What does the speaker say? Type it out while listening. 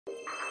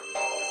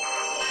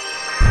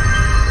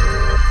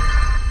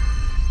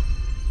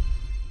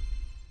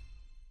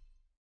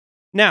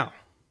Now,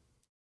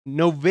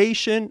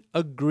 Novation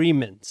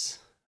Agreements.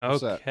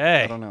 What's Okay.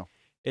 that? I don't know.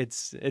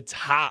 It's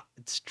hot.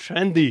 It's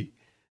trendy.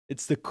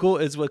 It's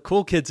what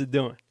cool kids are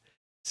doing.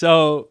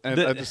 So And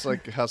I just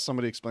like how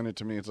somebody explained it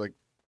to me. It's like,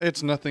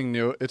 it's nothing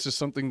new. It's just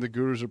something the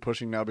gurus are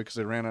pushing now because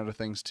they ran out of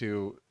things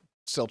to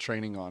sell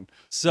training on.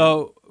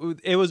 So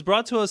it was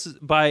brought to us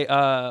by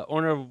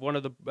owner of one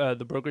of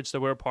the brokerage that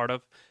we're a part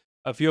of.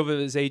 A few of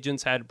his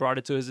agents had brought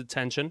it to his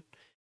attention,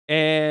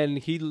 and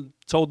he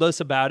told us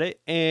about it.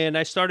 And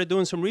I started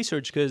doing some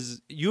research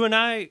because you and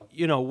I,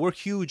 we're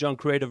huge on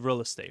creative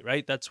real estate,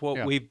 right? That's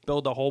what we've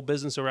built a whole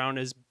business around,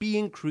 is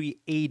being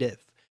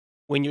creative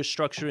when you're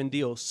structuring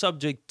deals,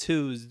 subject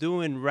twos,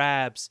 doing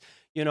wraps,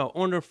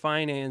 owner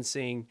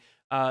financing,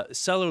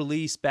 seller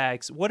lease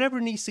backs,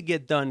 whatever needs to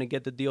get done to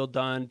get the deal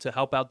done, to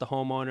help out the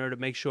homeowner, to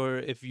make sure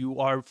if you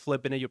are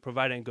flipping it, you're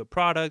providing a good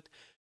product.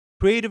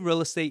 Creative real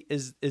estate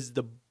is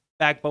the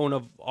backbone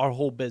of our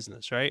whole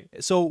business, right?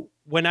 So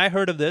when I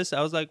heard of this,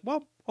 I was like,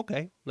 well,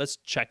 okay, let's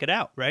check it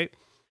out, right?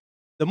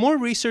 The more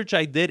research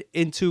I did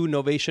into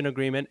Novation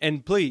Agreement,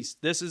 and please,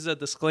 this is a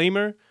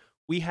disclaimer,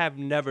 we have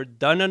never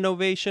done a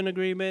Novation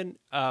Agreement.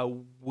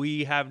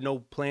 We have no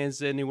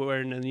plans anywhere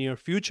in the near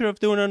future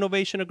of doing a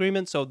Novation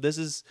Agreement. So this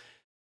is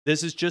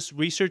just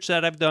research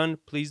that I've done.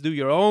 Please do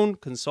your own,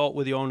 consult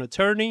with your own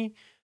attorney,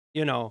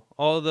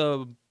 all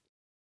the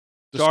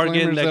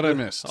jargon that I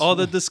missed. all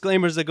the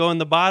disclaimers that go in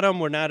the bottom.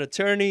 We're not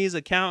attorneys,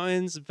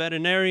 accountants,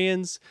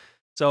 veterinarians.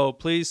 So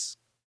please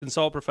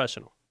consult a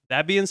professional.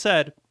 That being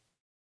said,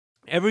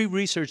 every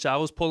research I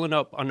was pulling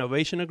up on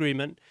Novation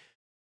Agreement,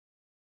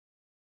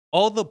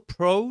 all the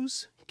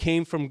pros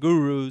came from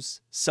gurus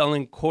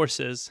selling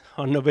courses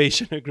on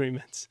Novation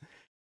Agreements.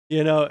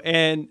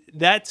 And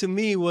that to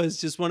me was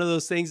just one of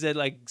those things that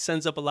like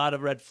sends up a lot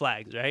of red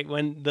flags, right?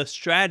 When the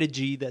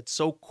strategy that's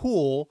so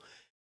cool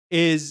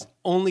is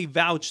only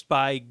vouched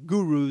by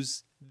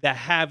gurus that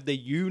have the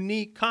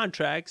unique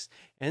contracts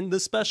and the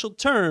special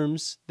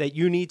terms that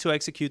you need to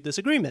execute this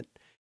agreement.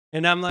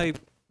 And I'm like,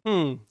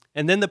 And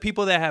then the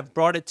people that have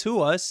brought it to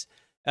us,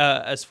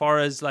 as far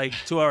as like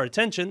to our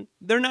attention,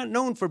 they're not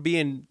known for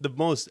being the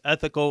most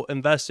ethical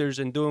investors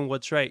and doing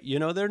what's right.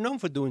 They're known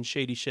for doing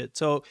shady shit.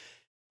 So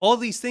all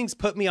these things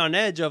put me on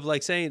edge of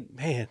like saying,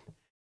 man,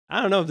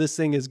 I don't know if this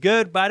thing is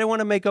good, but I didn't want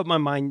to make up my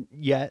mind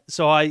yet.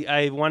 So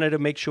I wanted to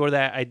make sure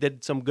that I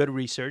did some good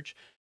research.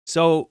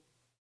 So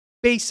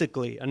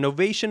basically, a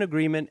Novation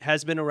Agreement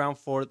has been around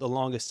for the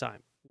longest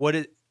time.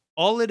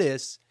 All it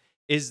is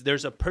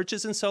there's a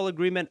purchase and sell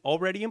agreement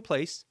already in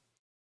place,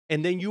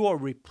 and then you are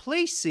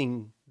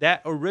replacing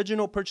that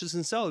original purchase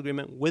and sell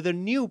agreement with a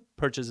new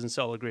purchase and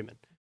sell agreement.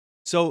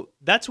 So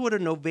that's what a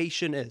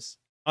novation is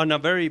on a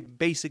very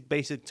basic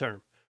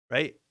term,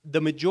 right?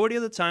 The majority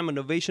of the time, a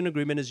novation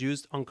agreement is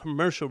used on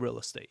commercial real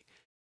estate.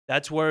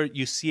 That's where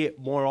you see it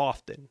more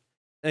often.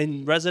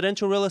 In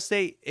residential real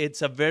estate,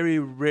 it's a very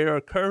rare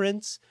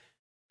occurrence,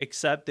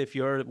 except if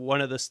you're one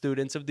of the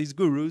students of these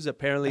gurus.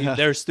 Apparently,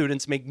 their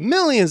students make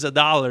millions of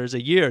dollars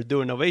a year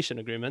doing novation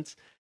agreements.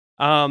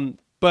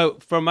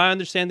 But from my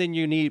understanding,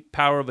 you need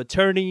power of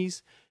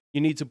attorneys. You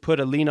need to put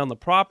a lien on the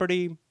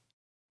property,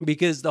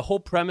 because the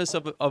whole premise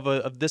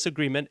of this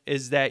agreement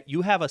is that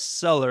you have a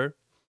seller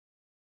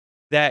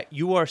that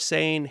you are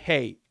saying,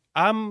 hey,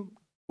 I'm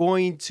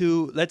going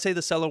to, let's say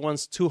the seller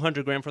wants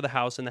 200 grand for the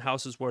house and the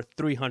house is worth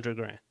 300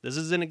 grand. This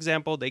is an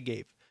example they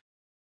gave.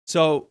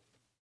 So,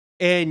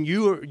 and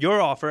your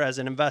offer as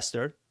an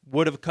investor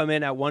would have come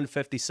in at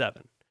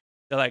 157.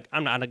 They're like,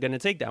 I'm not going to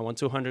take that one,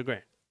 200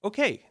 grand.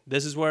 Okay,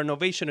 this is where a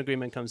novation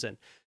agreement comes in.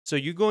 So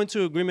you go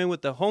into agreement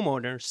with the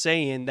homeowner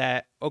saying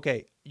that,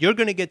 okay, you're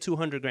going to get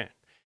 200 grand.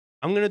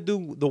 I'm going to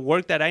do the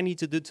work that I need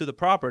to do to the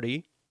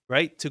property,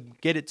 right, to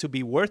get it to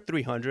be worth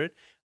 300.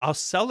 I'll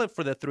sell it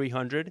for the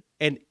 300,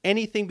 and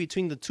anything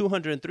between the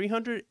 200 and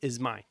 300 is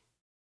mine.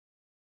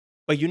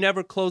 But you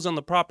never close on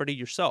the property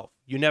yourself.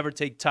 You never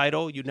take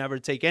title. You never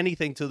take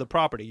anything to the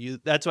property.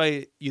 That's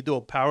why you do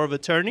a power of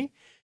attorney,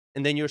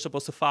 and then you're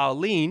supposed to file a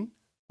lien.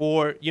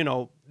 Or,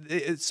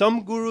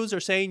 some gurus are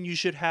saying you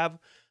should have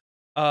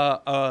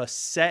a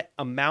set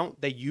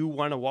amount that you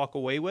want to walk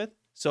away with.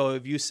 So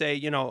if you say,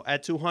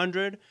 at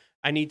 200,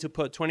 I need to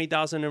put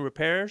 20,000 in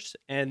repairs,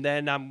 and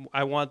then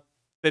I want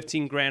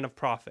 15 grand of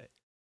profit,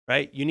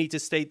 right? You need to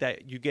state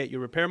that you get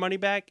your repair money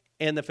back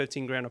and the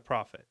 15 grand of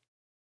profit.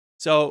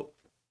 So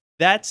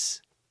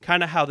that's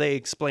kind of how they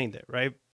explained it, right?